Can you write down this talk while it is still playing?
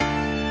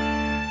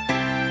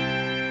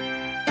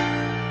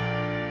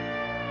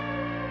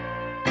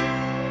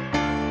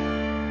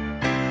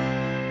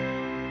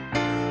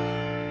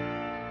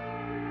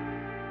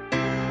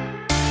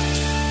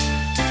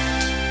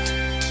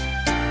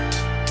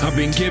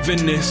been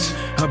given this,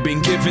 I've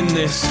been given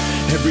this,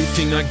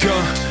 everything I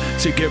got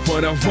to get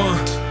what I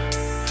want.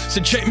 So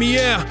check me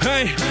out,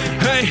 hey,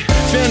 hey.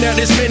 Found out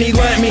there's many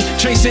like me,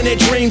 chasing their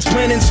dreams,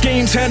 planning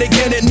schemes, how to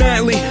get it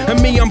nightly. And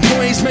me, I'm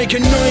poised,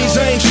 making noise,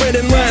 I ain't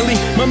treading lightly.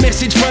 My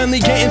message finally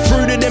getting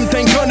through to them,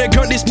 thank God I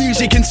got this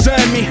music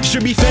inside me.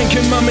 Should be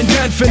thanking mum and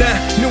dad for that,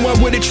 knew I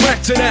would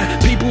attract to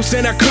that. People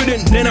said I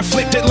couldn't, then I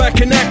flipped it like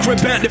an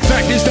acrobat. The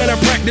fact is that I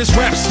practice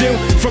rap still,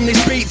 from this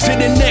beat to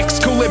the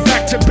next, call it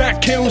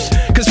back-to-back kills.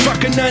 Cause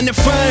fuck a 9 to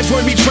 5,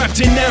 won't be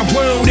trapped in that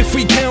world. If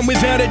we count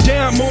without a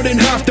doubt, more than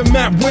half the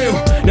map will.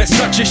 That's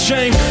such a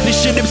shame,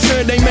 this shit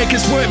absurd, they make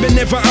us work but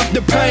never up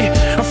the pay.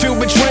 I feel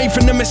betrayed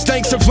from the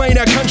mistakes of late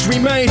our country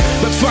made.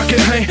 But fuck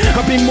it, hey,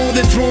 I've been more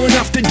than through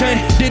enough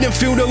today. Didn't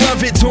feel the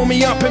love, it tore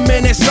me up, and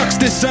man, it sucks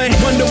to say.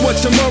 Wonder what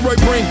tomorrow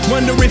bring,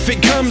 wonder if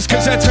it comes,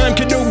 cause our time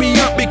could all be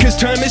up, because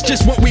time is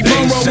just what we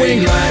borrow.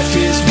 They say life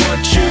is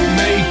what you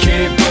make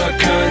it, but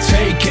can't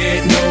take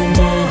it no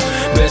more.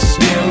 But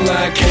still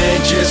I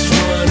can't just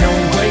run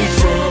away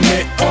from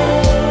it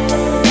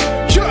all.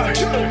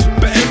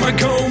 But am I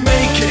gon'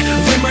 make it,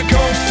 or am I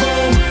gon'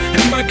 fall?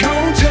 Am I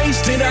gon'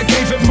 taste it, I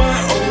gave it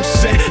my all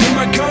set. Am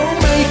I gon'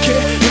 make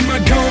it, am I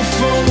gon'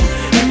 fall?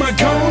 Am I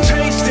gon'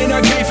 taste it,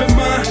 I gave it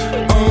my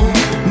all.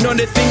 Not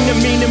a thing that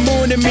meaning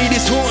more to me,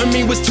 this haunting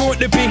me was taught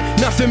to be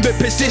nothing but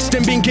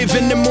persistent, been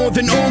given them more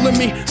than all of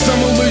me. Some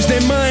will lose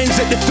their minds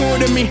at the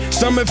thought of me,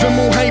 some of them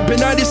will hate,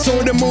 but I just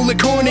saw them all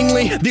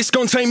accordingly. This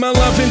gon' take my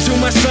love until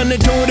my son or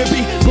daughter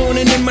be born,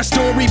 and in my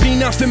story be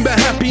nothing but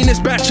happiness.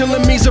 Bachelor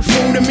me's a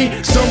fool to me,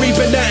 sorry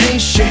but that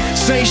ain't shit.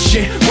 Say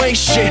shit,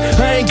 waste shit,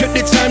 I ain't got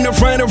the time to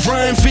write a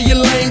rhyme for your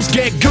lames,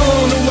 get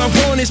gone. All I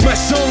want is my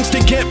songs to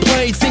get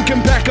played.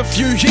 Thinking back a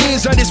few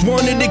years, I just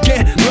wanted to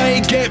get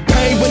laid, get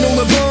paid, when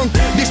all along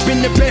this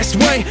been the best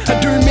way. I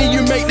do me,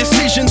 you make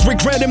decisions,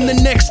 regret them the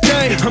next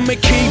day. I'ma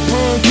keep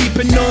on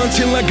keeping on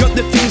till I got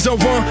the things I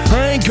want.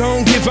 I ain't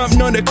gon' give up,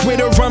 not a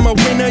quitter, I'm a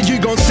winner. You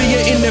gon' see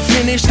it in the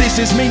finish, this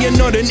is me and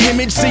not an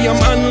image. See,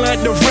 I'm unlike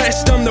the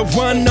rest, I'm the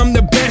one, I'm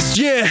the best,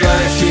 yeah.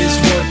 Life is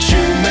what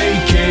you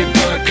make it,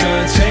 but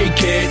can't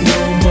take it no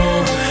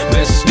more.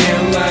 But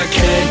still I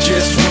can't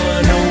just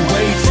run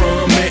away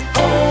from it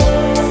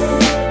all.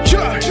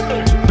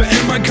 But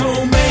am I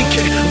gon' make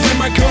it, or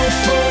am I gon'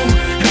 fall?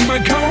 Am I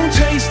gon'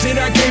 taste it,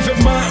 I gave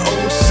it my